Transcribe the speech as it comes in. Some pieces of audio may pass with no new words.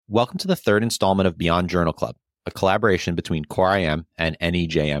Welcome to the third installment of Beyond Journal Club, a collaboration between CoreIM and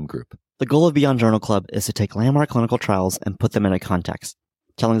NEJM Group. The goal of Beyond Journal Club is to take landmark clinical trials and put them in a context,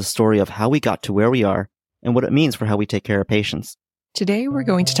 telling the story of how we got to where we are and what it means for how we take care of patients. Today, we're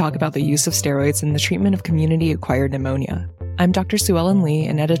going to talk about the use of steroids in the treatment of community-acquired pneumonia. I'm Dr. Sue Ellen Lee,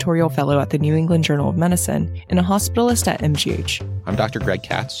 an editorial fellow at the New England Journal of Medicine and a hospitalist at MGH. I'm Dr. Greg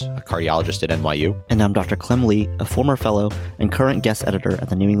Katz, a cardiologist at NYU. And I'm Dr. Clem Lee, a former fellow and current guest editor at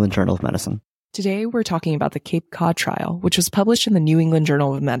the New England Journal of Medicine. Today, we're talking about the COD trial, which was published in the New England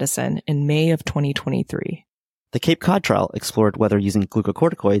Journal of Medicine in May of 2023. The COD trial explored whether using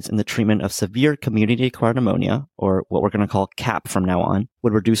glucocorticoids in the treatment of severe community-acquired pneumonia, or what we're going to call CAP from now on,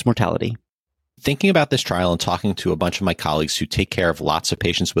 would reduce mortality. Thinking about this trial and talking to a bunch of my colleagues who take care of lots of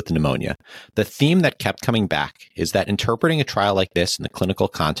patients with pneumonia, the theme that kept coming back is that interpreting a trial like this in the clinical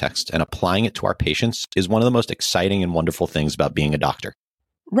context and applying it to our patients is one of the most exciting and wonderful things about being a doctor.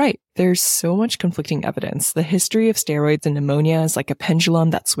 Right. There's so much conflicting evidence. The history of steroids and pneumonia is like a pendulum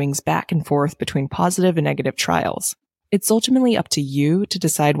that swings back and forth between positive and negative trials. It's ultimately up to you to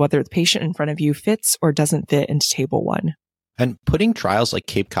decide whether the patient in front of you fits or doesn't fit into Table 1. And putting trials like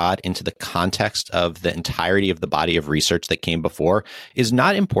COD into the context of the entirety of the body of research that came before is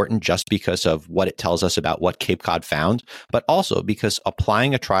not important just because of what it tells us about what COD found, but also because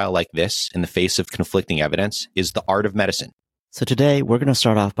applying a trial like this in the face of conflicting evidence is the art of medicine. So today, we're going to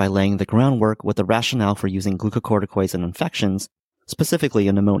start off by laying the groundwork with the rationale for using glucocorticoids in infections, specifically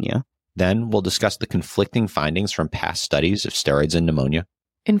in pneumonia. Then we'll discuss the conflicting findings from past studies of steroids in pneumonia.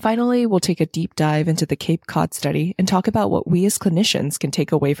 And finally, we'll take a deep dive into the COD study and talk about what we as clinicians can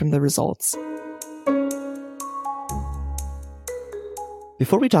take away from the results.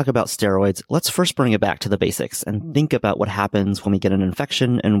 Before we talk about steroids, let's first bring it back to the basics and think about what happens when we get an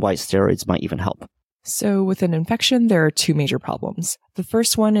infection and why steroids might even help. So with an infection, there are two major problems. The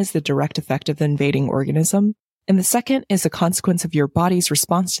first one is the direct effect of the invading organism, and the second is a consequence of your body's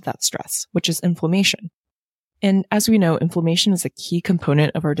response to that stress, which is inflammation. And as we know, inflammation is a key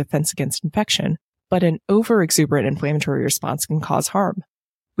component of our defense against infection, but an overexuberant inflammatory response can cause harm.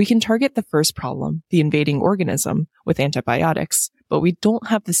 We can target the first problem, the invading organism, with antibiotics, but we don't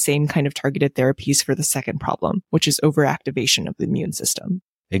have the same kind of targeted therapies for the second problem, which is overactivation of the immune system.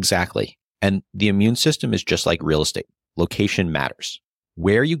 Exactly. And the immune system is just like real estate. Location matters.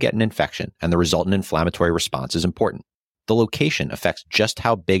 Where you get an infection and the resultant inflammatory response is important. The location affects just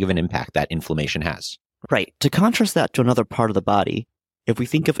how big of an impact that inflammation has. Right. To contrast that to another part of the body, if we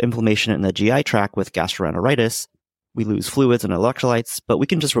think of inflammation in the GI tract with gastroenteritis, we lose fluids and electrolytes, but we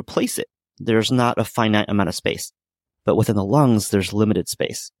can just replace it. There's not a finite amount of space. But within the lungs, there's limited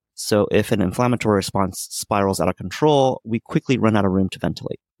space. So if an inflammatory response spirals out of control, we quickly run out of room to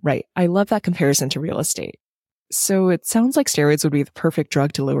ventilate. Right. I love that comparison to real estate. So it sounds like steroids would be the perfect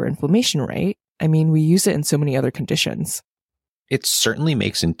drug to lower inflammation, right? I mean, we use it in so many other conditions. It certainly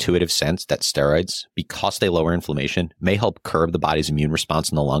makes intuitive sense that steroids, because they lower inflammation, may help curb the body's immune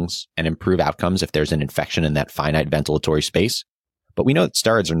response in the lungs and improve outcomes if there's an infection in that finite ventilatory space. But we know that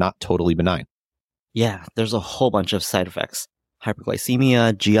steroids are not totally benign. Yeah, there's a whole bunch of side effects.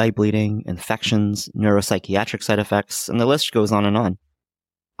 Hyperglycemia, GI bleeding, infections, neuropsychiatric side effects, and the list goes on and on.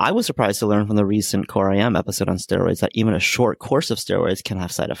 I was surprised to learn from the recent CoreIM episode on steroids that even a short course of steroids can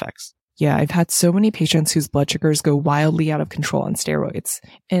have side effects. Yeah, I've had so many patients whose blood sugars go wildly out of control on steroids,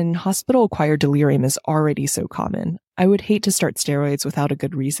 and hospital-acquired delirium is already so common. I would hate to start steroids without a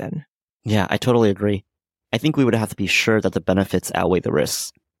good reason. Yeah, I totally agree. I think we would have to be sure that the benefits outweigh the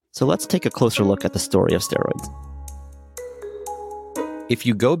risks. So let's take a closer look at the story of steroids. If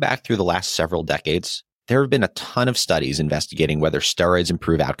you go back through the last several decades, there have been a ton of studies investigating whether steroids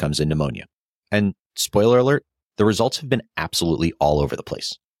improve outcomes in pneumonia. And spoiler alert, the results have been absolutely all over the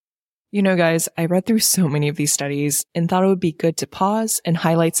place. You know, guys, I read through so many of these studies and thought it would be good to pause and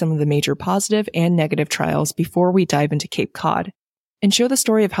highlight some of the major positive and negative trials before we dive into COD and show the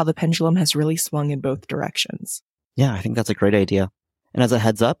story of how the pendulum has really swung in both directions. Yeah, I think that's a great idea. And as a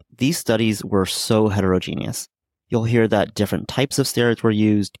heads up, these studies were so heterogeneous. You'll hear that different types of steroids were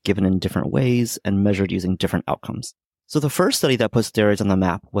used, given in different ways, and measured using different outcomes. So the first study that put steroids on the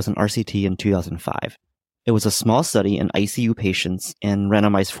map was an RCT in 2005. It was a small study in ICU patients and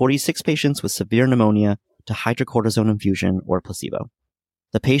randomized 46 patients with severe pneumonia to hydrocortisone infusion or placebo.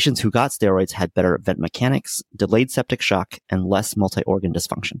 The patients who got steroids had better vent mechanics, delayed septic shock, and less multi-organ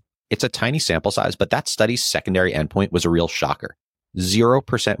dysfunction. It's a tiny sample size, but that study's secondary endpoint was a real shocker.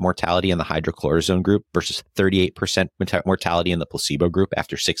 0% mortality in the hydrocortisone group versus 38% mortality in the placebo group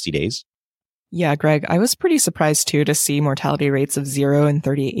after 60 days. Yeah, Greg, I was pretty surprised too to see mortality rates of 0 and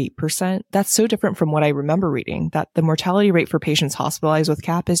 38%. That's so different from what I remember reading, that the mortality rate for patients hospitalized with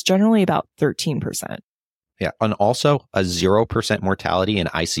CAP is generally about 13%. Yeah, and also a 0% mortality in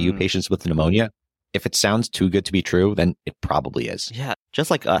ICU patients with pneumonia. If it sounds too good to be true, then it probably is. Yeah, just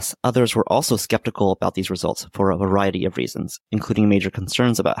like us, others were also skeptical about these results for a variety of reasons, including major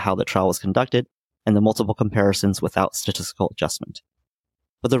concerns about how the trial was conducted and the multiple comparisons without statistical adjustment.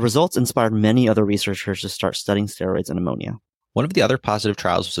 But the results inspired many other researchers to start studying steroids and pneumonia. One of the other positive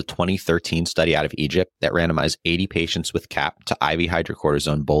trials was a 2013 study out of Egypt that randomized 80 patients with CAP to IV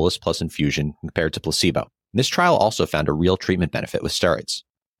hydrocortisone bolus plus infusion compared to placebo. This trial also found a real treatment benefit with steroids.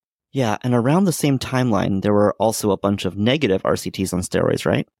 Yeah, and around the same timeline, there were also a bunch of negative RCTs on steroids,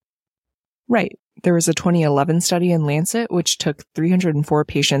 right? Right. There was a 2011 study in Lancet, which took 304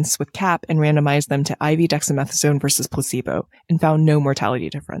 patients with CAP and randomized them to IV dexamethasone versus placebo and found no mortality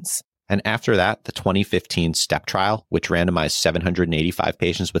difference. And after that, the 2015 STEP trial, which randomized 785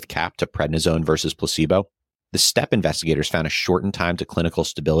 patients with CAP to prednisone versus placebo. The STEP investigators found a shortened time to clinical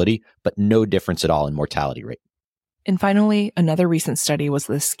stability, but no difference at all in mortality rate. And finally, another recent study was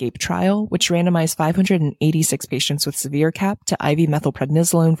the ESCAPE trial, which randomized 586 patients with severe CAP to IV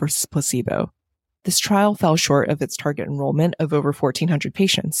methylprednisolone versus placebo. This trial fell short of its target enrollment of over 1,400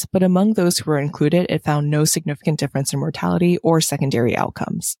 patients, but among those who were included, it found no significant difference in mortality or secondary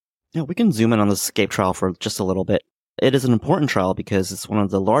outcomes. Yeah, we can zoom in on the ESCAPE trial for just a little bit. It is an important trial because it's one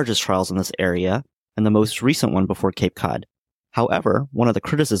of the largest trials in this area and the most recent one before Cape Cod. However, one of the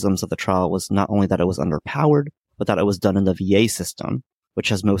criticisms of the trial was not only that it was underpowered, but that it was done in the VA system, which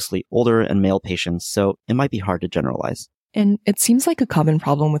has mostly older and male patients, so it might be hard to generalize. And it seems like a common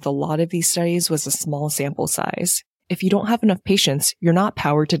problem with a lot of these studies was a small sample size. If you don't have enough patients, you're not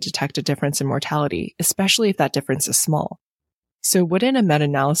powered to detect a difference in mortality, especially if that difference is small. So wouldn't a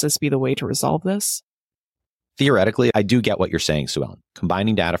meta-analysis be the way to resolve this? Theoretically, I do get what you're saying, Sue Ellen.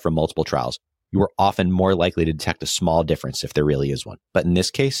 Combining data from multiple trials, you are often more likely to detect a small difference if there really is one. But in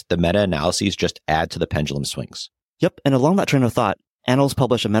this case, the meta-analyses just add to the pendulum swings. Yep, and along that train of thought, Annals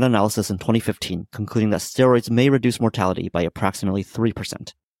published a meta-analysis in 2015 concluding that steroids may reduce mortality by approximately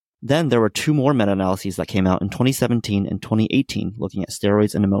 3%. Then there were two more meta-analyses that came out in 2017 and 2018 looking at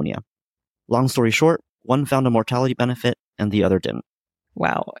steroids and pneumonia. Long story short, one found a mortality benefit and the other didn't.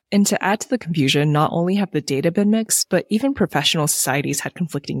 Wow. And to add to the confusion, not only have the data been mixed, but even professional societies had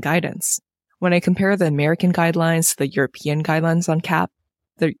conflicting guidance. When I compare the American guidelines to the European guidelines on CAP,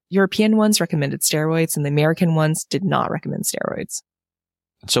 the European ones recommended steroids and the American ones did not recommend steroids.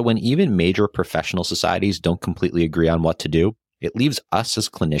 So when even major professional societies don't completely agree on what to do, it leaves us as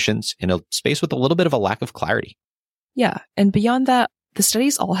clinicians in a space with a little bit of a lack of clarity. Yeah. And beyond that, the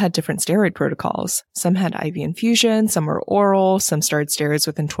studies all had different steroid protocols. Some had IV infusion, some were oral, some started steroids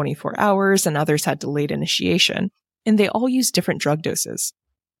within 24 hours, and others had delayed initiation. And they all used different drug doses.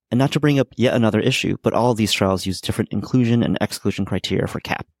 And not to bring up yet another issue, but all of these trials use different inclusion and exclusion criteria for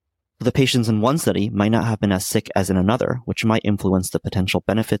CAP. The patients in one study might not have been as sick as in another, which might influence the potential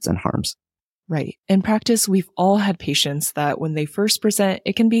benefits and harms. Right. In practice, we've all had patients that when they first present,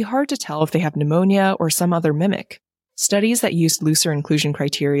 it can be hard to tell if they have pneumonia or some other mimic. Studies that used looser inclusion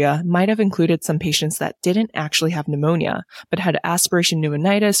criteria might have included some patients that didn't actually have pneumonia, but had aspiration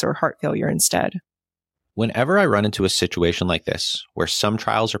pneumonitis or heart failure instead. Whenever I run into a situation like this, where some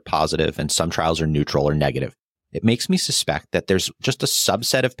trials are positive and some trials are neutral or negative, it makes me suspect that there's just a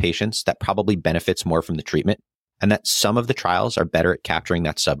subset of patients that probably benefits more from the treatment, and that some of the trials are better at capturing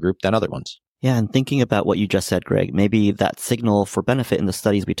that subgroup than other ones. Yeah, and thinking about what you just said, Greg, maybe that signal for benefit in the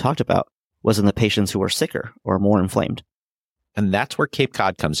studies we talked about was in the patients who were sicker or more inflamed. And that's where Cape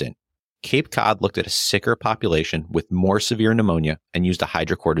Cod comes in. Cape Cod looked at a sicker population with more severe pneumonia and used a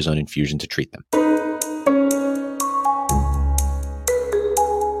hydrocortisone infusion to treat them.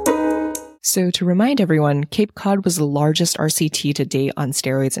 So to remind everyone, Cape Cod was the largest RCT to date on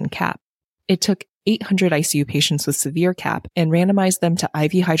steroids and CAP. It took 800 ICU patients with severe CAP and randomized them to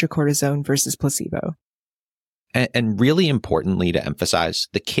IV hydrocortisone versus placebo. And really importantly to emphasize,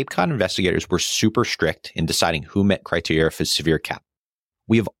 the Cape Cod investigators were super strict in deciding who met criteria for severe CAP.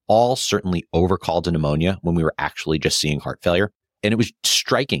 We have all certainly overcalled a pneumonia when we were actually just seeing heart failure. And it was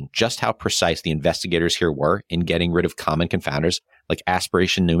striking just how precise the investigators here were in getting rid of common confounders like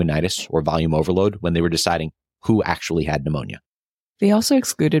aspiration pneumonitis or volume overload when they were deciding who actually had pneumonia. They also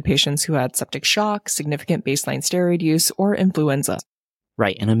excluded patients who had septic shock, significant baseline steroid use, or influenza.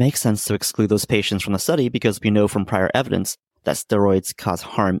 Right, and it makes sense to exclude those patients from the study because we know from prior evidence that steroids cause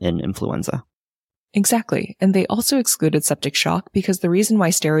harm in influenza. Exactly, and they also excluded septic shock because the reason why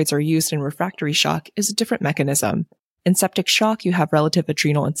steroids are used in refractory shock is a different mechanism. In septic shock, you have relative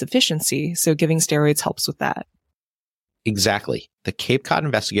adrenal insufficiency, so giving steroids helps with that. Exactly. The Cape Cod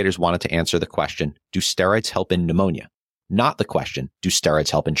investigators wanted to answer the question, do steroids help in pneumonia? Not the question, do steroids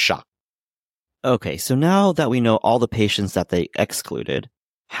help in shock? Okay, so now that we know all the patients that they excluded,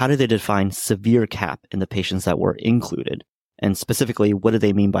 how do they define severe CAP in the patients that were included? And specifically, what do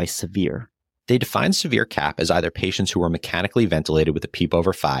they mean by severe? They define severe CAP as either patients who were mechanically ventilated with a PEEP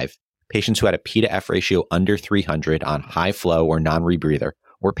over 5, patients who had a P to F ratio under 300 on high flow or non-rebreather,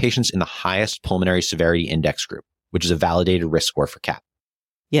 or patients in the highest pulmonary severity index group, which is a validated risk score for CAP.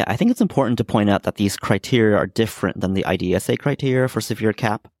 Yeah, I think it's important to point out that these criteria are different than the IDSA criteria for severe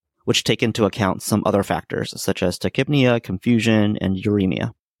CAP, which take into account some other factors, such as tachypnea, confusion, and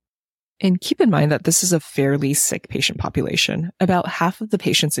uremia. And keep in mind that this is a fairly sick patient population. About half of the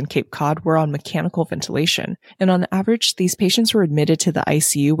patients in Cape Cod were on mechanical ventilation, and on average, these patients were admitted to the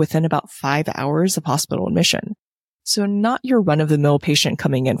ICU within about 5 hours of hospital admission. So not your run-of-the-mill patient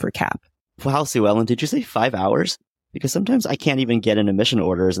coming in for CAP. Wow, Sue Ellen, did you say 5 hours? Because sometimes I can't even get in admission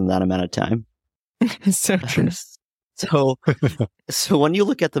orders in that amount of time. So true. So when you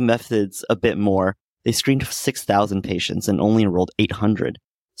look at the methods a bit more, they screened 6,000 patients and only enrolled 800.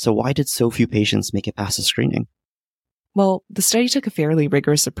 So why did so few patients make it past the screening? Well, the study took a fairly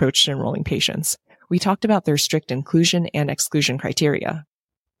rigorous approach to enrolling patients. We talked about their strict inclusion and exclusion criteria.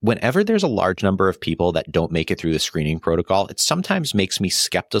 Whenever there's a large number of people that don't make it through the screening protocol, it sometimes makes me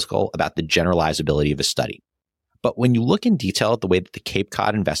skeptical about the generalizability of a study. But when you look in detail at the way that the Cape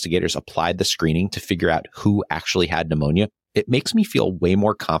Cod investigators applied the screening to figure out who actually had pneumonia, it makes me feel way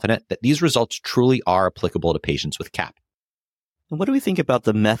more confident that these results truly are applicable to patients with CAP. And what do we think about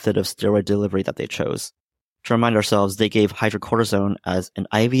the method of steroid delivery that they chose? To remind ourselves, they gave hydrocortisone as an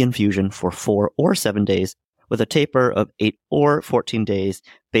IV infusion for 4 or 7 days with a taper of 8 or 14 days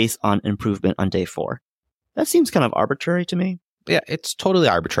based on improvement on day 4. That seems kind of arbitrary to me. Yeah, it's totally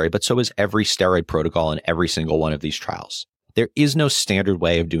arbitrary, but so is every steroid protocol in every single one of these trials. There is no standard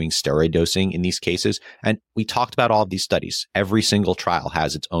way of doing steroid dosing in these cases, and we talked about all of these studies. Every single trial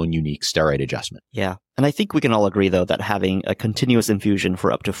has its own unique steroid adjustment. Yeah, and I think we can all agree, though, that having a continuous infusion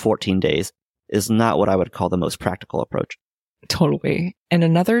for up to 14 days is not what I would call the most practical approach. Totally. And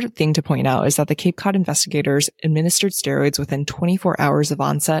another thing to point out is that the Cape Cod investigators administered steroids within 24 hours of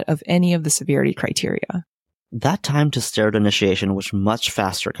onset of any of the severity criteria. That time to steroid initiation was much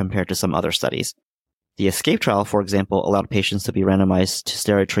faster compared to some other studies. The ESCAPE trial, for example, allowed patients to be randomized to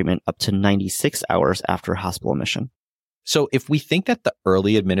steroid treatment up to 96 hours after hospital admission. So if we think that the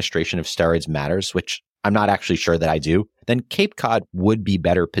early administration of steroids matters, which I'm not actually sure that I do, then Cape Cod would be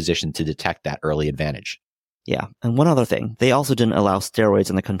better positioned to detect that early advantage. Yeah, and one other thing, they also didn't allow steroids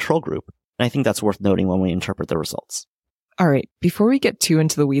in the control group, and I think that's worth noting when we interpret the results. All right, before we get too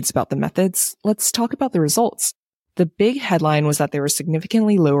into the weeds about the methods, let's talk about the results. The big headline was that there was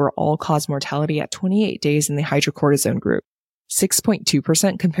significantly lower all-cause mortality at 28 days in the hydrocortisone group,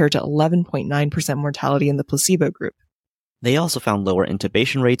 6.2% compared to 11.9% mortality in the placebo group. They also found lower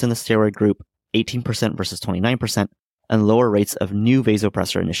intubation rates in the steroid group, 18% versus 29%, and lower rates of new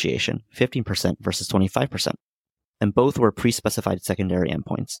vasopressor initiation, 15% versus 25%. And both were pre-specified secondary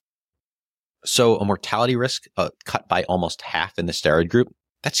endpoints. So a mortality risk cut by almost half in the steroid group,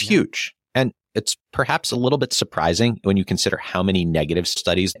 that's huge. And it's perhaps a little bit surprising when you consider how many negative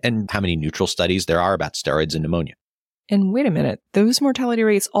studies and how many neutral studies there are about steroids and pneumonia. And wait a minute, those mortality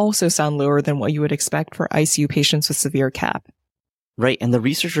rates also sound lower than what you would expect for ICU patients with severe CAP. Right, and the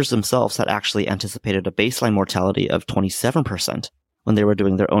researchers themselves had actually anticipated a baseline mortality of 27% when they were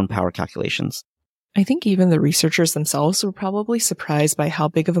doing their own power calculations. I think even the researchers themselves were probably surprised by how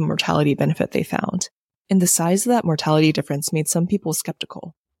big of a mortality benefit they found. And the size of that mortality difference made some people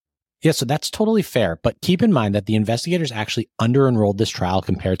skeptical. Yeah, so that's totally fair, but keep in mind that the investigators actually under-enrolled this trial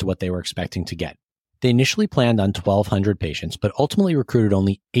compared to what they were expecting to get. They initially planned on 1,200 patients, but ultimately recruited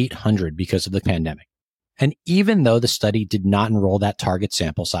only 800 because of the pandemic. And even though the study did not enroll that target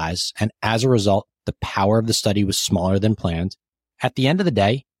sample size, and as a result, the power of the study was smaller than planned, at the end of the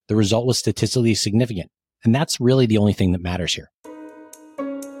day, the result was statistically significant. And that's really the only thing that matters here.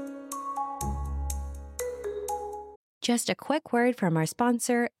 Just a quick word from our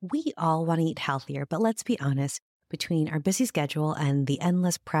sponsor. We all want to eat healthier, but let's be honest, between our busy schedule and the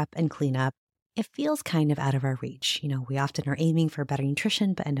endless prep and cleanup, it feels kind of out of our reach. We often are aiming for better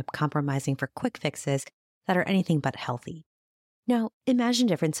nutrition, but end up compromising for quick fixes that are anything but healthy. Now, imagine a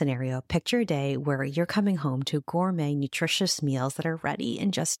different scenario. Picture a day where you're coming home to gourmet, nutritious meals that are ready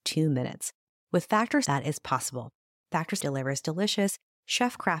in just 2 minutes. With Factor, that is possible. Factor delivers delicious,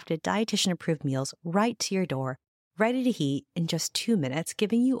 chef-crafted, dietitian-approved meals right to your door, ready to heat in just 2 minutes,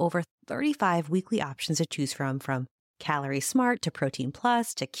 giving you over 35 weekly options to choose from Calorie Smart to Protein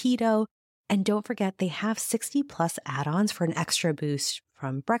Plus to Keto. And don't forget, they have 60 plus add-ons for an extra boost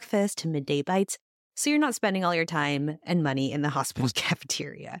from breakfast to midday bites, so you're not spending all your time and money in the hospital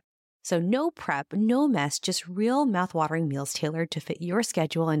cafeteria. So no prep, no mess, just real mouth-watering meals tailored to fit your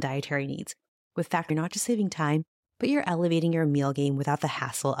schedule and dietary needs. With Factor, you're not just saving time, but you're elevating your meal game without the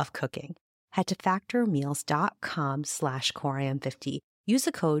hassle of cooking. Head to factormeals.com/CoreIam50. Use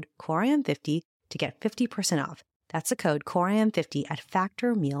the code CoreIam50 to get 50% off. That's the code CoreIam50 at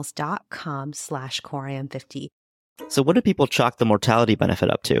factormeals.com/CoreIam50. So what did people chalk the mortality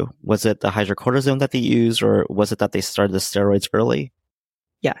benefit up to? Was it the hydrocortisone that they used, or was it that they started the steroids early?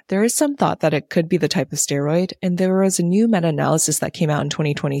 Yeah, there is some thought that it could be the type of steroid, and there was a new meta-analysis that came out in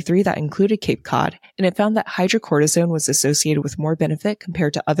 2023 that included Cape Cod, and it found that hydrocortisone was associated with more benefit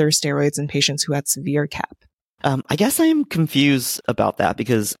compared to other steroids in patients who had severe CAP. I guess I am confused about that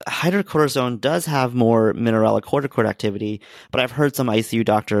because hydrocortisone does have more mineralocorticoid activity, but I've heard some ICU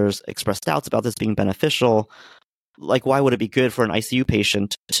doctors express doubts about this being beneficial. Like, why would it be good for an ICU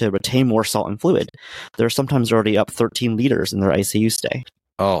patient to retain more salt and fluid? They're sometimes already up 13 liters in their ICU stay.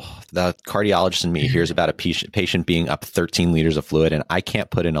 Oh, the cardiologist in me hears about a patient being up 13 liters of fluid, and I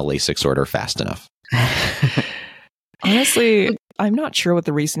can't put in a Lasix order fast enough. Honestly, I'm not sure what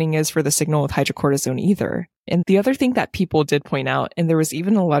the reasoning is for the signal with hydrocortisone either. And the other thing that people did point out, and there was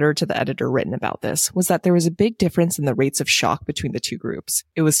even a letter to the editor written about this, was that there was a big difference in the rates of shock between the two groups.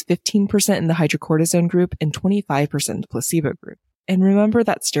 It was 15% in the hydrocortisone group and 25% in the placebo group. And remember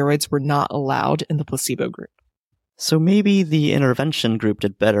that steroids were not allowed in the placebo group. So maybe the intervention group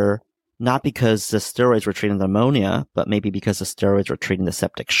did better, not because the steroids were treating the pneumonia, but maybe because the steroids were treating the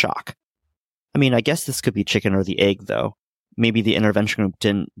septic shock. I mean, I guess this could be chicken or the egg, though. Maybe the intervention group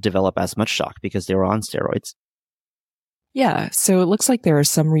didn't develop as much shock because they were on steroids. Yeah, so it looks like there are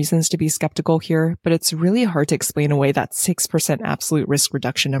some reasons to be skeptical here, but it's really hard to explain away that 6% absolute risk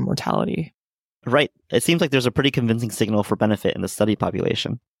reduction in mortality. Right. It seems like there's a pretty convincing signal for benefit in the study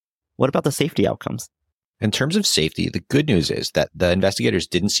population. What about the safety outcomes? In terms of safety, the good news is that the investigators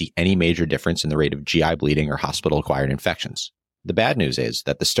didn't see any major difference in the rate of GI bleeding or hospital-acquired infections. The bad news is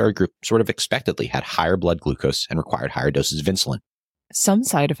that the steroid group sort of expectedly had higher blood glucose and required higher doses of insulin. Some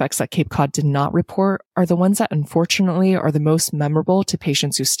side effects that Cape Cod did not report are the ones that unfortunately are the most memorable to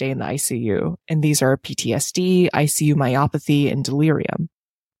patients who stay in the ICU, and these are PTSD, ICU myopathy, and delirium.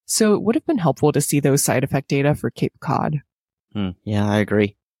 So it would have been helpful to see those side effect data for Cape Cod. Yeah, I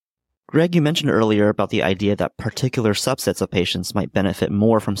agree. Greg, you mentioned earlier about the idea that particular subsets of patients might benefit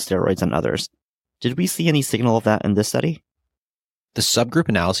more from steroids than others. Did we see any signal of that in this study? The subgroup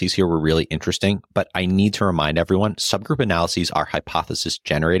analyses here were really interesting, but I need to remind everyone, subgroup analyses are hypothesis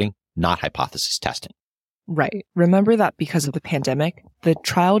generating, not hypothesis testing. Right. Remember that because of the pandemic, the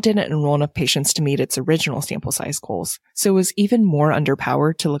trial didn't enroll enough patients to meet its original sample size goals, so it was even more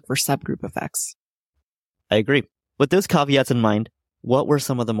underpowered to look for subgroup effects. I agree. With those caveats in mind, what were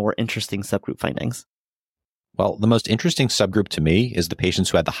some of the more interesting subgroup findings? Well, the most interesting subgroup to me is the patients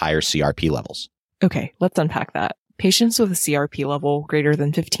who had the higher CRP levels. Okay, let's unpack that. Patients with a CRP level greater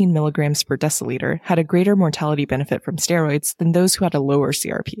than 15 milligrams per deciliter had a greater mortality benefit from steroids than those who had a lower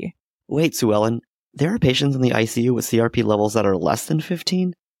CRP. Wait, Sue Ellen, there are patients in the ICU with CRP levels that are less than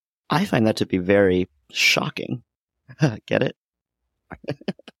 15? I find that to be very shocking. Get it?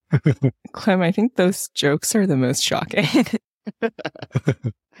 Clem, I think those jokes are the most shocking.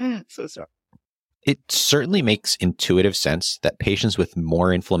 So sorry. It certainly makes intuitive sense that patients with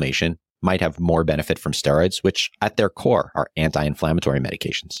more inflammation might have more benefit from steroids, which at their core are anti-inflammatory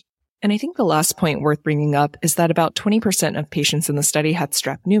medications. And I think the last point worth bringing up is that about 20% of patients in the study had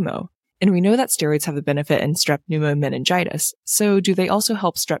strep pneumo. And we know that steroids have a benefit in strep pneumomeningitis. So do they also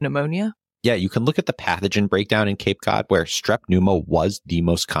help strep pneumonia? Yeah, you can look at the pathogen breakdown in Cape Cod where strep pneumo was the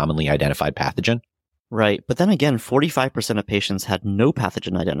most commonly identified pathogen. Right, but then again, 45% of patients had no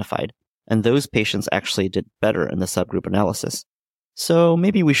pathogen identified, and those patients actually did better in the subgroup analysis. So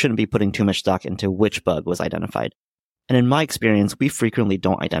maybe we shouldn't be putting too much stock into which bug was identified. And in my experience, we frequently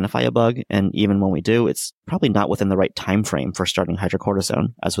don't identify a bug, and even when we do, it's probably not within the right time frame for starting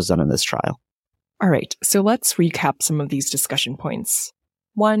hydrocortisone, as was done in this trial. All right, so let's recap some of these discussion points.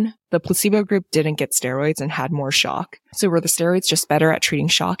 1, the placebo group didn't get steroids and had more shock. So were the steroids just better at treating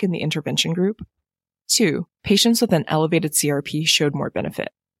shock in the intervention group? 2, patients with an elevated CRP showed more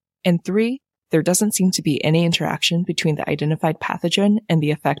benefit. And 3, there doesn't seem to be any interaction between the identified pathogen and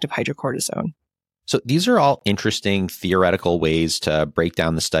the effect of hydrocortisone. So these are all interesting theoretical ways to break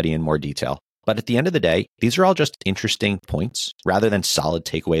down the study in more detail. But at the end of the day, these are all just interesting points rather than solid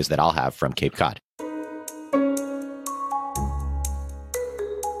takeaways that I'll have from Cape Cod.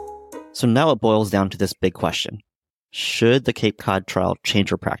 So now it boils down to this big question. Should the Cape Cod trial change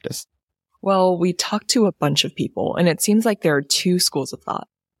your practice? Well, we talked to a bunch of people, and it seems like there are two schools of thought.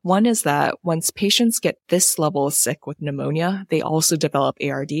 One is that once patients get this level of sick with pneumonia, they also develop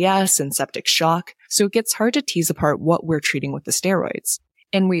ARDS and septic shock, so it gets hard to tease apart what we're treating with the steroids.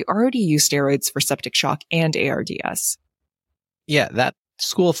 And we already use steroids for septic shock and ARDS. Yeah, that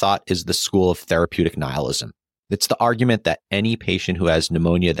school of thought is the school of therapeutic nihilism. It's the argument that any patient who has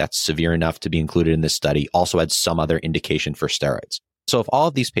pneumonia that's severe enough to be included in this study also had some other indication for steroids. So if all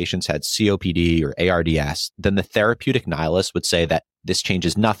of these patients had COPD or ARDS, then the therapeutic nihilist would say that this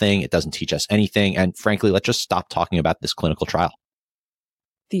changes nothing, it doesn't teach us anything, and frankly, let's just stop talking about this clinical trial.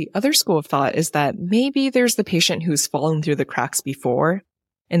 The other school of thought is that maybe there's the patient who's fallen through the cracks before,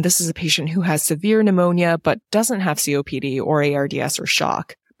 and this is a patient who has severe pneumonia but doesn't have COPD or ARDS or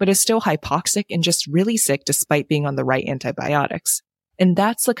shock, but is still hypoxic and just really sick despite being on the right antibiotics. And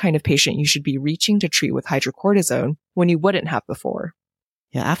that's the kind of patient you should be reaching to treat with hydrocortisone when you wouldn't have before.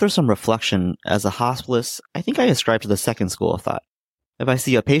 Yeah, after some reflection, as a hospitalist, I think I ascribe to the second school of thought. If I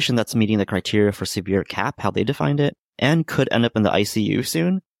see a patient that's meeting the criteria for severe CAP, how they defined it, and could end up in the ICU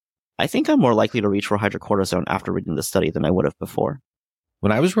soon, I think I'm more likely to reach for hydrocortisone after reading the study than I would have before.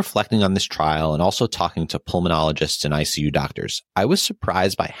 When I was reflecting on this trial and also talking to pulmonologists and ICU doctors, I was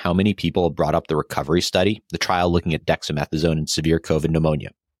surprised by how many people brought up the recovery study, the trial looking at dexamethasone in severe COVID pneumonia.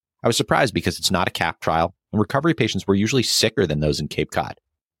 I was surprised because it's not a CAP trial, and recovery patients were usually sicker than those in Cape Cod.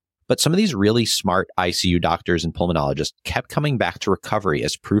 But some of these really smart ICU doctors and pulmonologists kept coming back to recovery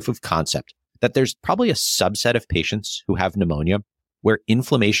as proof of concept that there's probably a subset of patients who have pneumonia where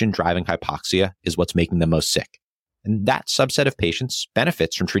inflammation driving hypoxia is what's making them most sick. And that subset of patients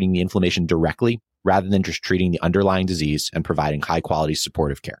benefits from treating the inflammation directly rather than just treating the underlying disease and providing high quality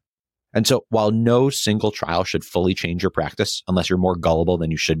supportive care. And so while no single trial should fully change your practice unless you're more gullible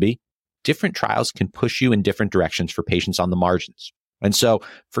than you should be, different trials can push you in different directions for patients on the margins. And so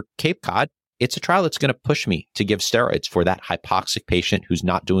for Cape Cod, it's a trial that's going to push me to give steroids for that hypoxic patient who's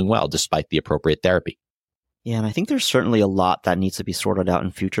not doing well despite the appropriate therapy. Yeah, and I think there's certainly a lot that needs to be sorted out in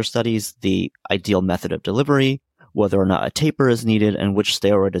future studies. The ideal method of delivery, whether or not a taper is needed, and which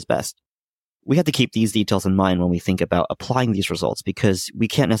steroid is best. We have to keep these details in mind when we think about applying these results because we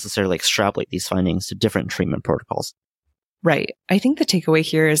can't necessarily extrapolate these findings to different treatment protocols. Right. I think the takeaway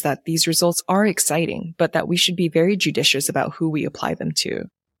here is that these results are exciting, but that we should be very judicious about who we apply them to.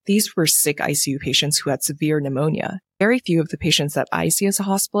 These were sick ICU patients who had severe pneumonia. Very few of the patients that I see as a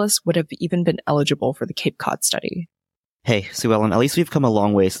hospitalist would have even been eligible for the Cape Cod study. Hey, Sue Ellen, at least we've come a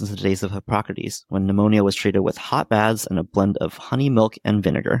long way since the days of Hippocrates, when pneumonia was treated with hot baths and a blend of honey, milk, and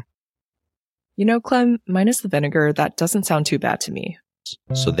vinegar. You know, Clem, minus the vinegar, that doesn't sound too bad to me.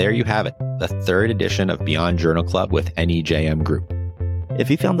 So there you have it, the third edition of Beyond Journal Club with NEJM Group. If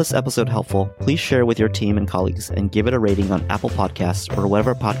you found this episode helpful, please share with your team and colleagues and give it a rating on Apple Podcasts or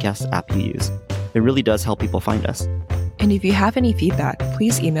whatever podcast app you use. It really does help people find us. And if you have any feedback,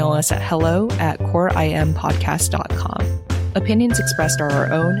 please email us at hello@coreimpodcast.com. Opinions expressed are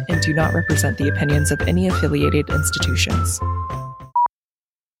our own and do not represent the opinions of any affiliated institutions.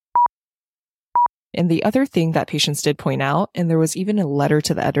 And the other thing that patients did point out, and there was even a letter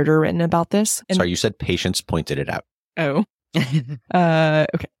to the editor written about this. Sorry, you said patients pointed it out. Oh.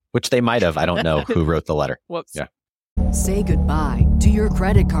 Okay. Which they might have. I don't know who wrote the letter. Whoops. Yeah. Say goodbye to your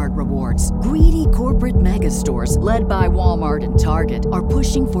credit card rewards. Greedy corporate mega stores, led by Walmart and Target, are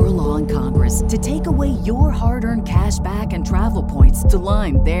pushing for a law in Congress to take away your hard-earned cash back and travel points to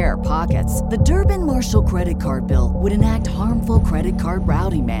line their pockets. The Durbin-Marshall credit card bill would enact harmful credit card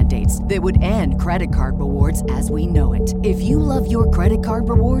routing mandates that would end credit card rewards as we know it. If you love your credit card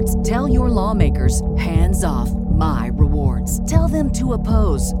rewards, tell your lawmakers, hands off my rewards. Tell them to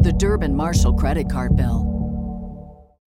oppose the Durbin-Marshall credit card bill.